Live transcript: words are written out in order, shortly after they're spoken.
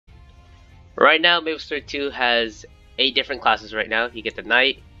Right now, Maplestory 2 has 8 different classes right now. You get the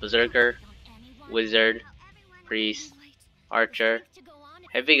Knight, Berserker, Wizard, Priest, Archer,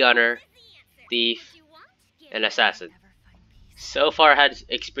 Heavy Gunner, Thief, and Assassin. So far, I had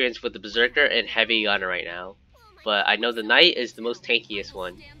experience with the Berserker and Heavy Gunner right now. But I know the Knight is the most tankiest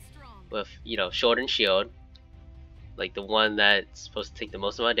one. With, sword and shield. Like the one that's supposed to take the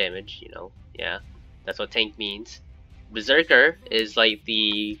most amount of damage, yeah. That's what tank means. Berserker is like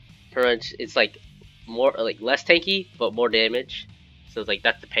the pretty much, it's like more like less tanky but more damage. So it's like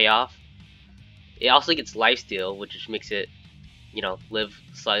that's the payoff. It also gets lifesteal, which just makes it, live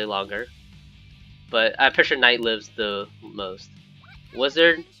slightly longer. But I'm pretty sure Knight lives the most.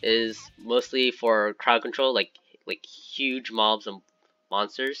 Wizard is mostly for crowd control, like huge mobs and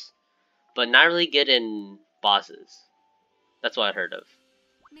monsters, but not really good in bosses. That's what I heard of.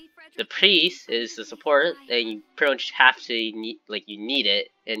 The priest is the support, and you pretty much have to you need it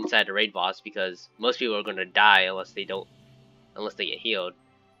inside the raid boss because most people are gonna die unless they get healed.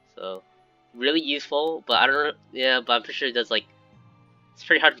 So really useful, but I don't know. Yeah, but I'm pretty sure it does it's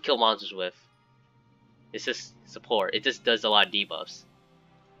pretty hard to kill monsters with. It's just support. It just does a lot of debuffs.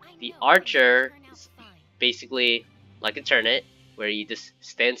 The archer is basically like a turnip, where you just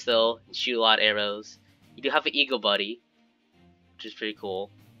stand still and shoot a lot of arrows. You do have an eagle buddy, which is pretty cool.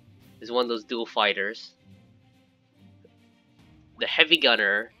 Is one of those dual fighters. The heavy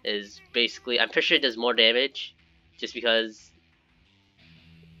gunner is basically, I'm pretty sure it does more damage, just because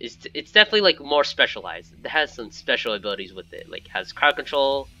it's definitely more specialized. It has some special abilities with it, has crowd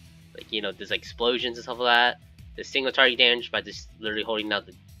control, there's explosions and stuff like that. There's single target damage by just literally holding down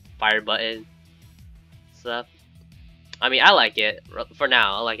the fire button. Stuff. I mean, I like it for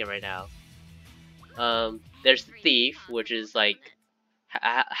now. I like it right now. There's the thief, which is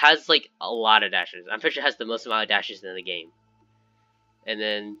has a lot of dashes. I'm pretty sure it has the most amount of dashes in the game. And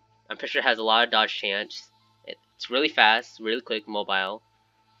then I'm pretty sure it has a lot of dodge chance. It's really fast, really quick, mobile.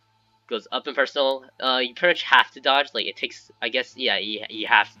 Goes up in personal. You pretty much have to dodge. It takes, I guess, yeah, you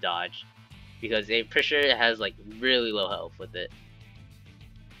have to dodge because I'm pretty sure it has really low health with it.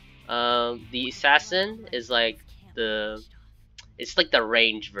 The assassin is it's the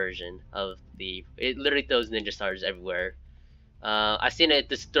range version of the. It literally throws ninja stars everywhere. I've seen it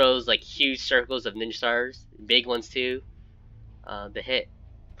just throws huge circles of ninja stars, big ones too. They hit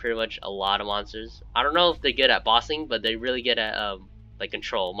pretty much a lot of monsters. I don't know if they're good at bossing, but they're really good at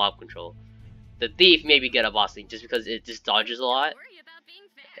control, mob control. The thief maybe good at bossing just because it just dodges a lot.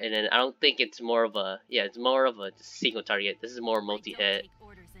 And then I don't think it's more of a it's more of a single target. This is more multi-hit.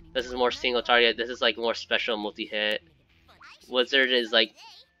 This is more single target. This is more special multi-hit. Wizard is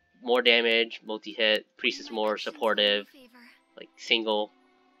more damage, multi-hit. Priest is more supportive, single.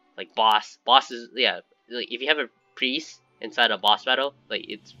 Boss is if you have a priest inside a boss battle,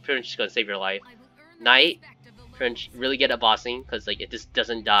 it's pretty much just gonna save your life. Knight, pretty much really good at bossing because it just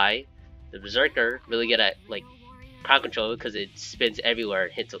doesn't die. The Berserker really good at crowd control because it spins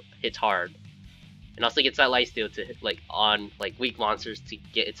everywhere and hits hard. And also gets that lifesteal to on weak monsters to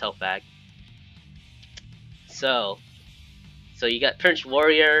get its health back. So you got pretty much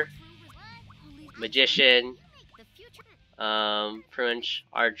warrior, magician, pretty much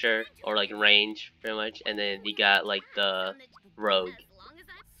archer or range pretty much, and then you got the rogue.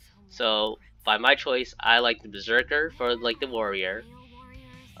 So by my choice, I like the Berserker for the warrior.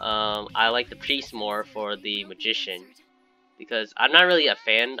 I like the priest more for the magician because I'm not really a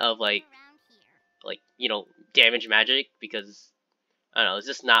fan of damage magic because I don't know, it's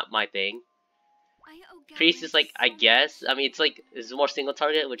just not my thing. Priest is I guess, I mean it's more single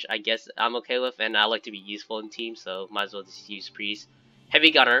target, which I guess I'm okay with, and I like to be useful in teams, so might as well just use priest.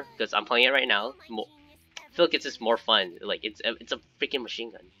 Heavy gunner because I'm playing it right now. I feel it's just more fun. It's a freaking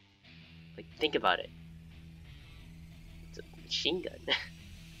machine gun. Think about it. It's a machine gun.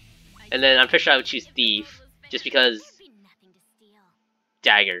 And then I'm pretty sure I would choose thief just because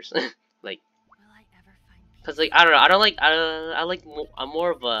daggers. Cause I don't know, I'm more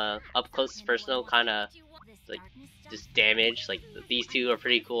of a up close personal kind of just damage. These two are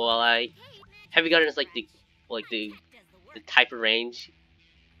pretty cool. I like heavy gunner is the type of range.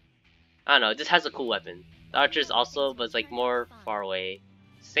 I don't know, it just has a cool weapon. The archers also, but it's more far away.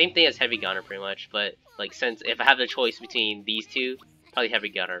 Same thing as heavy gunner pretty much, but since if I have the choice between these two, probably heavy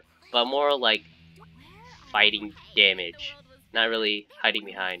gunner. But more fighting damage, not really hiding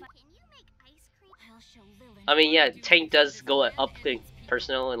behind. I mean, yeah, tank does go up in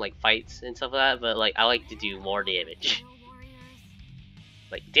personal and fights and stuff like that, but I like to do more damage.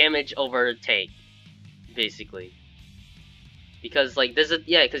 Damage over tank, basically. Because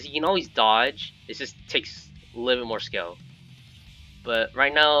because you can always dodge. It just takes a little bit more skill. But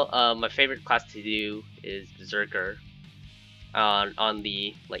right now, my favorite class to do is Berserker. On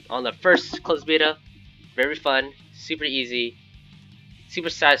the first closed beta, very fun, super easy, super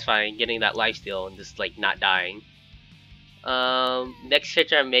satisfying getting that lifesteal and just like not dying. Next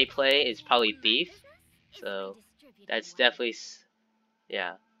character I may play is probably Thief, so that's definitely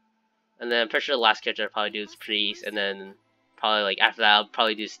yeah. And then I'm pretty sure the last character I'll probably do is Priest, and then probably like after that I'll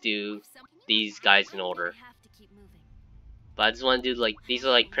probably just do these guys in order. But I just want to do like these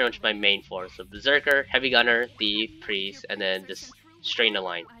are like pretty much my main four. So Berserker, Heavy Gunner, Thief, Priest, and then just straight in a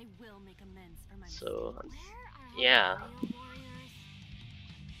line. So yeah,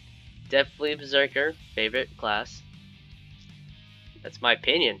 definitely Berserker, favorite class. That's my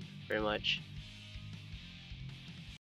opinion, pretty much.